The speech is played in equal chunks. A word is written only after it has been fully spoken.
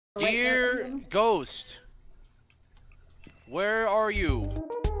Dear Ghost, where are you?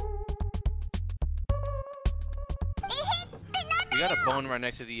 You got a bone right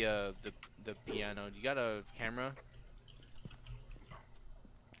next to the piano. You got a camera?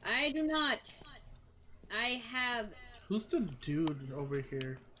 I do not. I have. Who's the dude over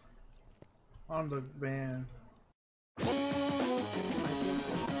here on the van?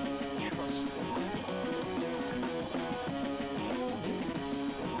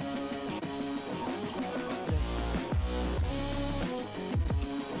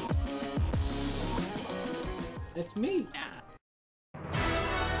 It's me. Yeah.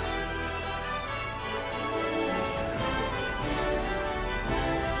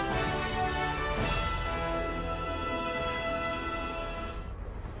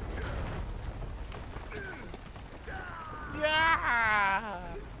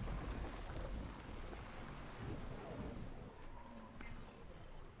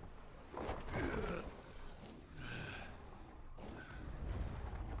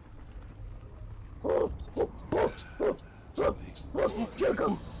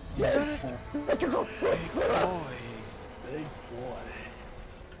 Jacob! Yeah. Big boy. Big boy.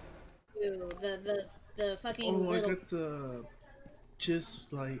 Ew, the fucking Oh, little. I got the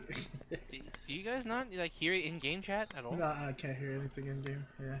just like. Do you guys not like hear it in game chat at all? Nah, I can't hear anything in game.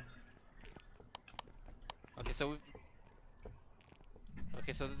 Yeah. Okay, so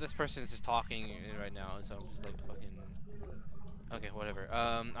this person is just talking right now, so I'm just like fucking. Okay, whatever.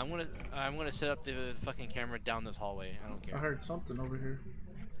 I'm gonna set up the fucking camera down this hallway. I don't care. I heard something over here.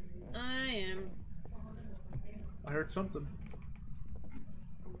 I am. I heard something.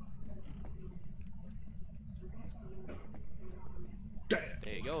 Damn.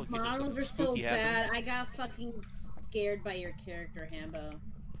 There you go. Models are so bad. I got fucking scared by your character, Hambo.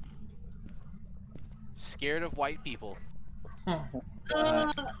 Scared of white people.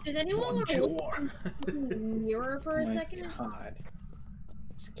 Does anyone want to look in the mirror for a second? God.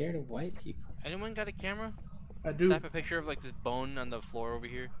 Scared of white people. Anyone got a camera? I do. Snap a picture of like this bone on the floor over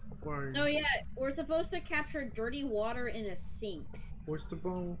here. Oh yeah, we're supposed to capture dirty water in a sink. Where's the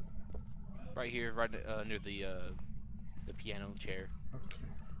bone? Right here, right near the piano chair.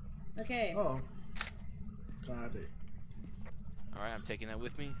 Okay. Oh. Got it. All right, I'm taking that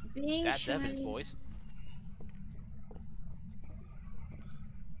with me. Being That's shy. evidence, boys.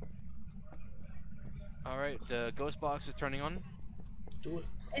 All right, the ghost box is turning on. Do it.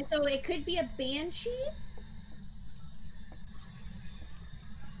 And so it could be a banshee.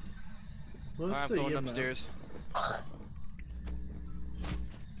 What's I'm the going EMF? upstairs.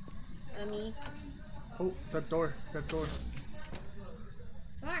 Me. Oh, that door. That door.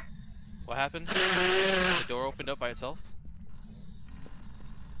 Fuck. What happened? The door opened up by itself.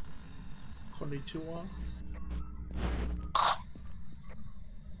 Konnichiwa.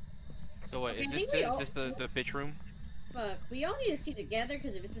 So what, Okay, is I think this the bitch room? Fuck. We all need to see together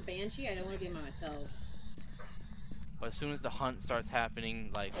because if it's a banshee, I don't want to be by myself. But as soon as the hunt starts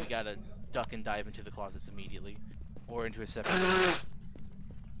happening, like, we gotta duck and dive into the closets immediately. Or into a separate room.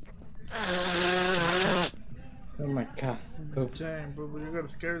 Oh my god. Go. Dang, but you're gonna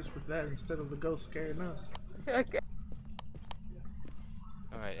scare us with that instead of the ghost scaring us. Okay.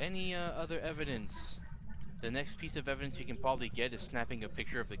 Alright, any other evidence? The next piece of evidence you can probably get is snapping a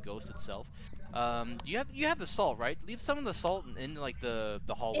picture of the ghost itself. You have the salt, right? Leave some of the salt in like the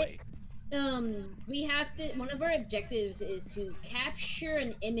hallway. We have to. One of our objectives is to capture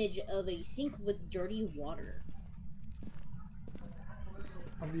an image of a sink with dirty water.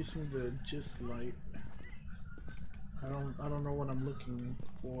 I'm using the gist light. I don't know what I'm looking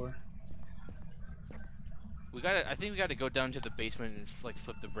for. I think we gotta go down to the basement and like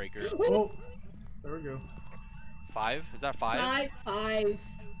flip the breaker. Oh, there we go. 5? Is that 5? Five.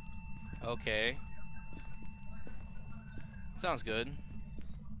 Okay. Sounds good.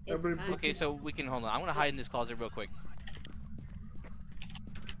 It's Everybody fine. Okay, so we can hold on. I'm gonna hide in this closet real quick.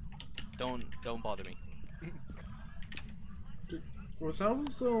 Don't bother me. Was I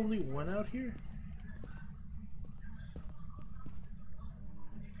the only one out here?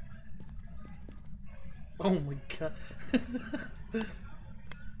 Oh my god.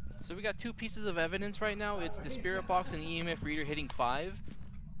 So we got 2 pieces of evidence right now. It's the spirit box and EMF reader hitting 5.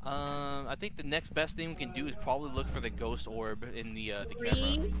 I think the next best thing we can do is probably look for the ghost orb in the camera.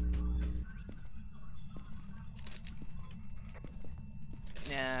 3.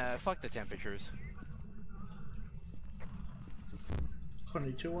 Nah, fuck the temperatures.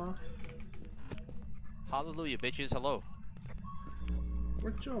 Konnichiwa. Hallelujah, bitches. Hello.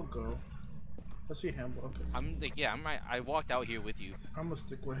 Where'd Joe go? I see Hambo. Okay. I'm like, yeah, I'm right. I walked out here with you. I'm gonna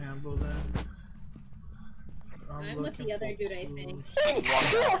stick with Hambo then. I'm with the other dude, I think.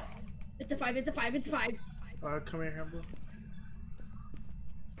 It's a 5, it's a 5, it's a 5. Come here, Hambo.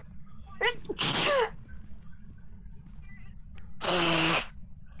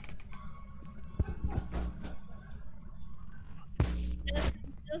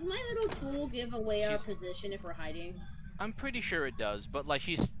 Does my little tool give away our position if we're hiding? I'm pretty sure it does, but like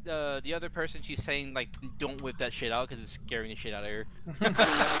she's the other person, she's saying like don't whip that shit out because it's scaring the shit out of her.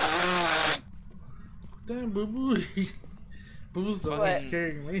 Damn, Boo Boo. Boo Boo's the one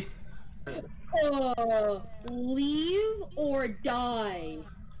scaring me. Leave or die.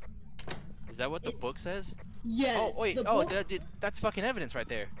 Is that what the book says? Yes. Oh wait, that's fucking evidence right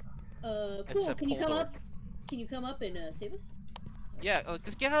there. Cool. Can you come up? Can you come up and save us? Yeah,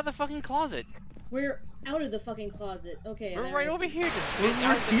 just get out of the fucking closet. We're out of the fucking closet. Okay. We're right over here. Just We're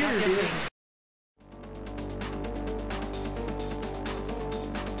right here, dude.